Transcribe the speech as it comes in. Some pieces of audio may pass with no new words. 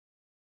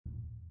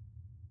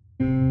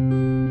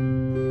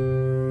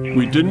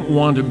We didn't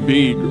want to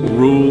be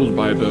ruled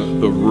by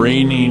the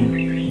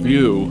reigning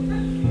view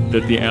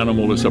that the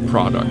animal is a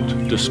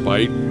product,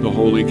 despite the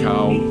holy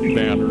cow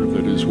banner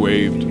that is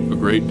waved a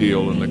great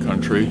deal in the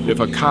country. If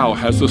a cow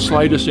has the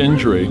slightest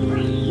injury,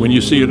 when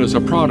you see it as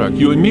a product,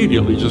 you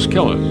immediately just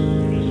kill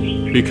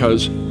it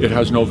because it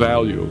has no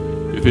value.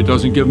 If it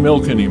doesn't give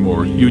milk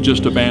anymore, you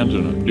just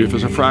abandon it. If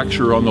there's a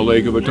fracture on the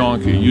leg of a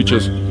donkey, you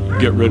just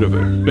get rid of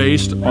it,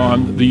 based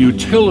on the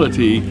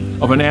utility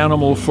of an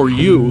animal for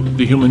you,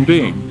 the human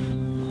being.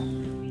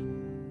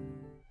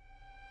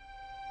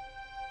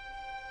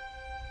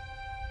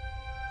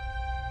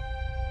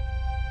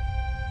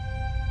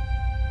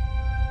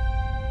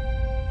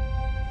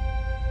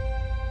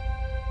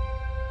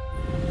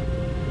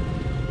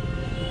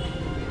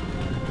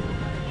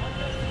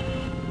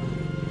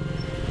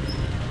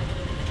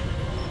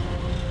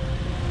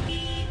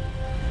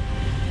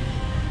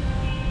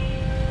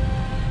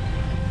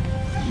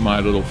 My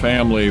little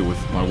family with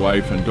my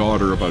wife and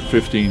daughter about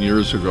 15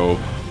 years ago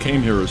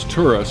came here as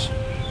tourists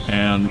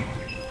and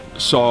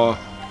saw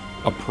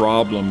a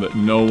problem that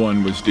no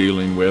one was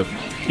dealing with: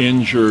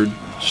 injured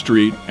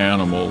street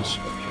animals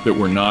that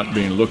were not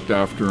being looked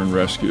after and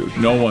rescued.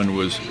 No one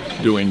was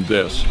doing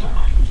this.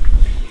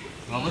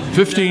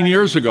 15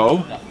 years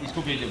ago,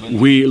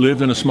 we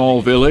lived in a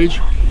small village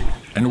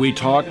and we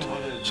talked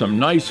some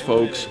nice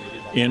folks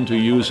into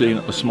using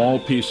a small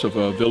piece of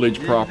a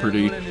village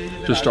property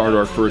to start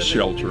our first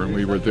shelter, and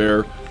we were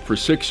there for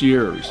 6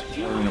 years,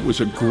 and it was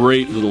a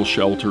great little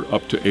shelter,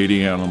 up to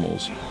 80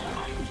 animals.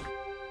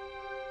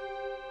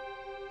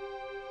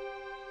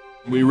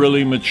 We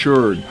really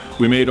matured.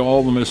 We made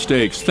all the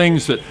mistakes,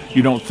 things that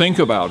you don't think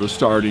about as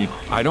starting.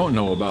 I don't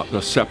know about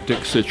the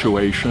septic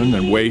situation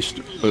and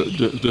waste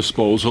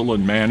disposal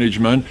and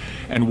management,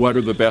 and what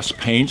are the best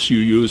paints you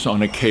use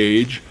on a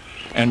cage,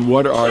 and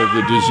what are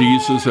the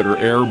diseases that are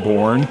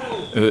airborne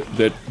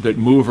that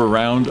move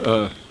around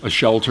a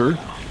shelter.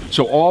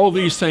 So all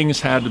these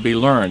things had to be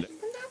learned.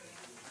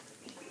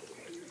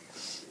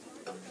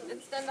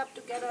 Let's stand up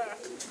together.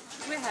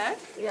 We have?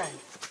 Yeah.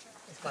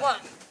 1,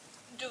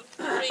 2,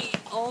 3.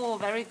 Oh,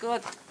 very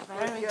good.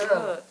 Very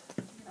good.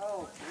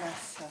 Oh,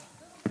 yes.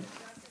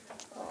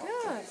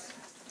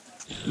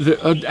 Good.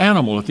 An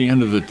animal, at the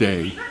end of the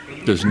day,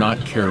 does not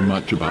care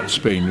much about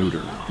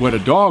spay-neuter. What a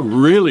dog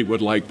really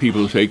would like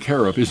people to take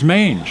care of is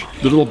mange,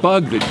 the little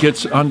bug that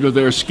gets under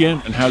their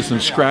skin and has them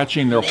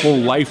scratching their whole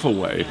life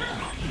away.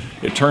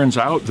 It turns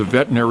out the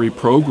veterinary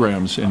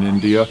programs in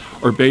India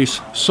are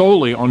based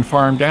solely on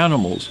farmed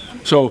animals.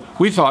 So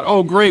we thought,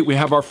 oh great, we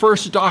have our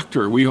first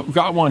doctor. We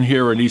got one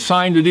here and he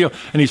signed a deal.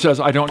 And he says,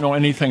 I don't know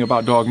anything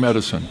about dog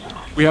medicine.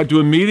 We had to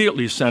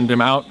immediately send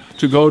him out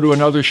to go to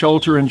another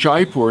shelter in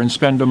Jaipur and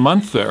spend a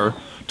month there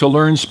to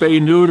learn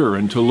spay-neuter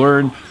and to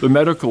learn the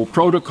medical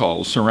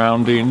protocols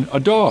surrounding a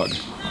dog.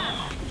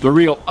 The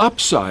real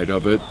upside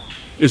of it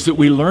is that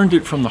we learned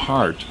it from the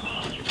heart.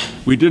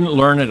 We didn't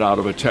learn it out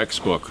of a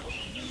textbook.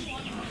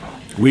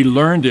 We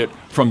learned it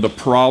from the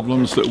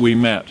problems that we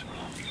met.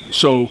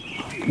 So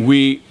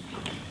we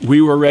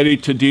were ready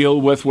to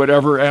deal with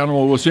whatever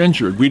animal was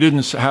injured. We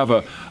didn't have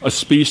a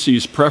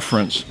species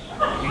preference.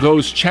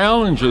 Those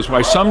challenges,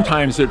 why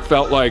sometimes it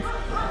felt like,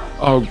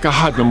 oh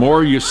God, the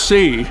more you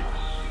see,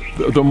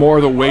 the more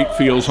the weight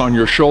feels on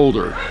your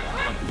shoulder.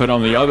 But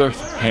on the other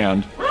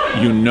hand,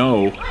 you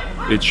know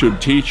it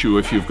should teach you,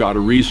 if you've got a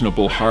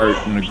reasonable heart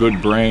and a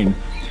good brain,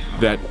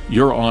 that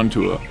you're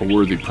onto a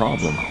worthy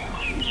problem.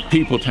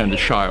 People tend to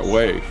shy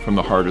away from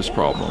the hardest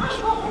problems.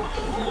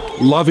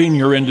 Loving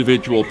your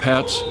individual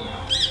pets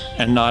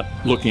and not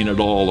looking at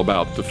all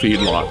about the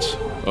feedlots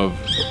of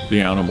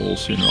the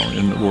animals, you know,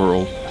 in the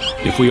world.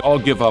 If we all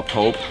give up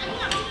hope,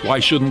 why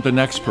shouldn't the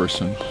next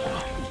person?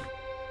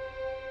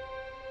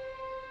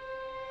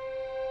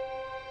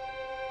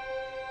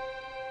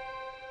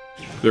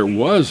 There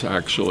was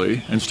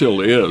actually, and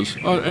still is,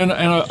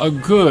 a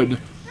good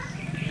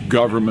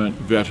government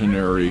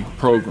veterinary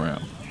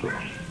program.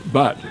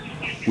 But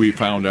we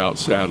found out,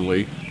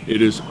 sadly,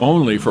 it is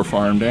only for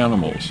farmed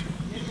animals.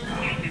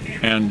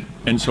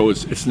 And so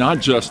it's not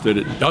just that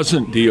it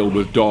doesn't deal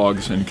with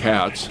dogs and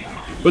cats,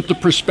 but the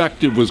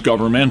perspective was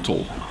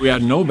governmental. We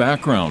had no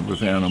background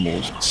with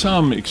animals,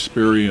 some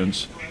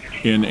experience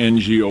in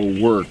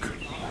NGO work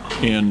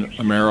in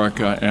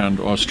America and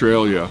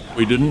Australia.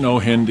 We didn't know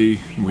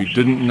Hindi, we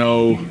didn't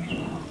know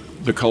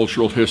the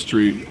cultural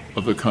history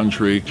of the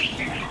country.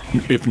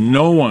 If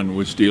no one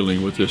was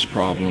dealing with this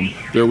problem,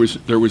 there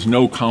was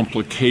no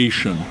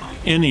complication.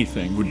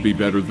 Anything would be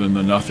better than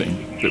the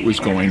nothing that was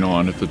going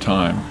on at the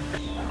time.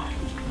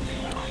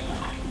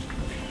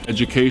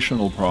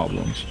 Educational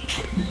problems.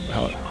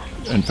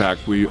 In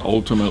fact, we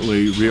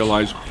ultimately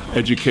realized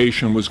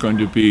education was going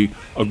to be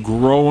a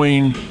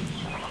growing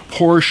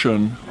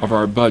portion of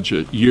our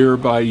budget year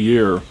by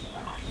year.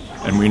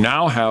 And we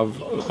now have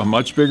a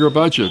much bigger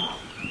budget.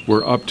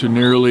 We're up to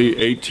nearly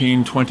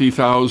 $18,000,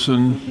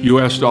 $20,000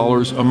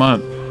 US a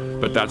month.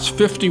 But that's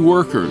 50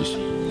 workers.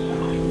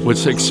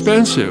 What's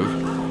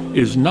expensive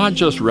is not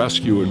just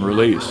rescue and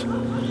release.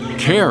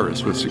 care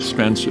is what's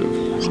expensive.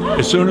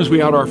 As soon as we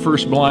had our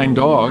first blind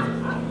dog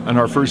and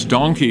our first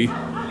donkey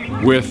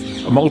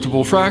with a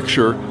multiple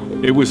fracture,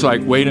 it was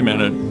like, wait a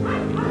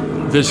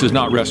minute, this is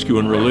not rescue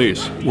and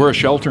release. We're a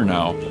shelter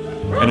now.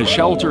 And a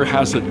shelter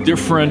has a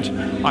different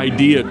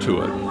idea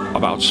to it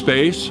about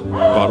space,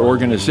 about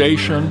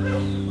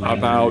organization,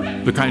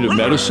 about the kind of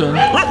medicine.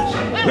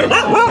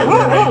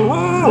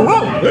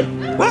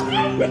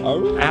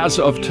 As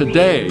of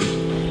today,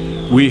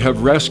 we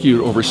have rescued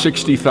over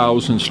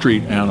 60,000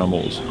 street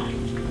animals.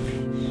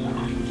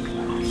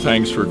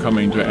 Thanks for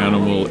coming to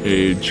Animal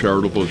Aid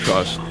Charitable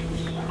Trust.